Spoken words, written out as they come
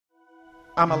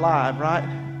I'm alive, right?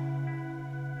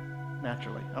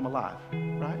 Naturally, I'm alive,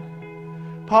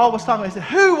 right? Paul was talking, he said,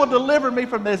 who will deliver me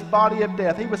from this body of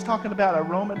death? He was talking about a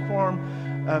Roman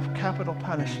form of capital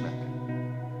punishment.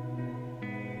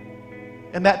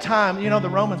 In that time, the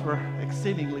Romans were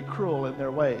exceedingly cruel in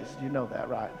their ways. You know that,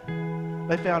 right?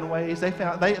 They found ways,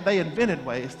 they invented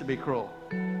ways to be cruel.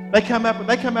 They come up with,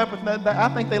 I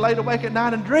think they laid awake at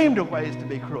night and dreamed of ways to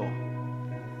be cruel.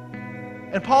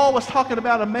 And Paul was talking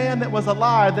about a man that was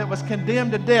alive, that was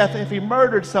condemned to death if he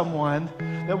murdered someone,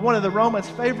 that one of the Romans'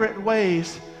 favorite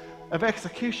ways of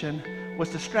execution was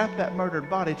to strap that murdered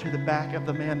body to the back of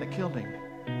the man that killed him.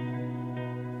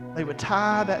 They would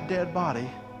tie that dead body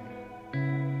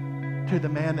to the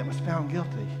man that was found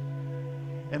guilty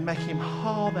and make him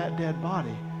haul that dead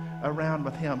body around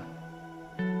with him,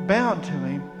 bound to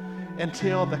him,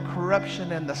 until the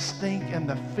corruption and the stink and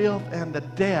the filth and the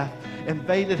death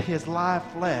invaded his live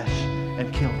flesh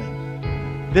and killed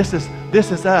him. This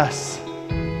is us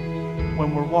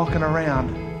when we're walking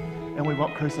around and we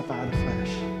won't crucify the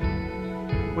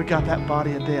flesh. We got that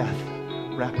body of death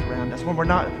wrapped around us.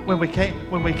 When we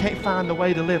can't find the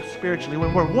way to live spiritually,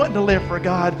 when we're wanting to live for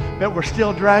God, but we're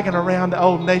still dragging around the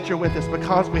old nature with us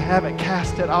because we haven't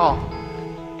cast it off.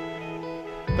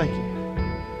 Thank you.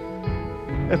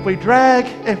 If we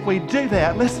do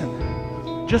that, listen,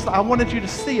 I wanted you to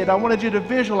see it. I wanted you to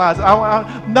visualize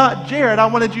it. Not Jared, I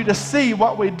wanted you to see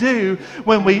what we do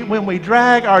when we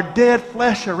drag our dead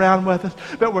flesh around with us,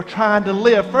 but we're trying to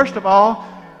live. First of all,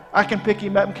 I can pick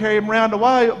him up and carry him around a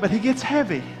while, but he gets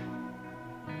heavy.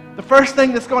 The first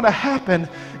thing that's going to happen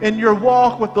in your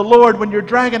walk with the Lord when you're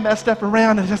dragging that stuff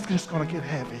around is just going to get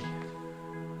heavy.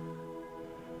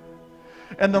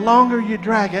 And the longer you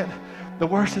drag it, the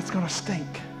worse it's going to stink.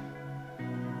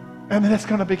 And then it's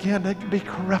going to begin to be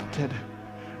corrupted.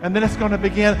 And then it's going to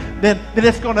begin, then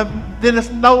it's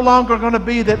no longer going to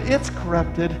be that it's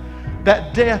corrupted.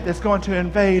 That death is going to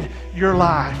invade your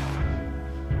life.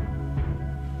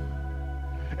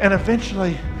 And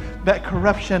eventually, that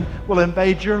corruption will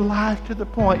invade your life to the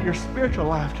point, your spiritual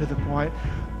life to the point,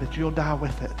 that you'll die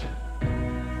with it.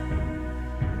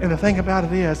 And the thing about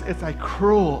it is, it's a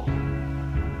cruel,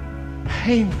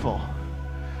 painful,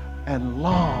 and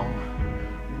long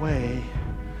way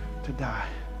to die.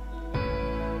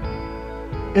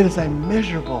 It is a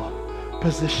miserable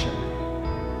position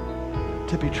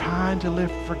to be trying to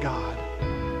live for God,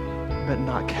 but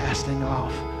not casting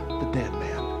off the dead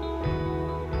man.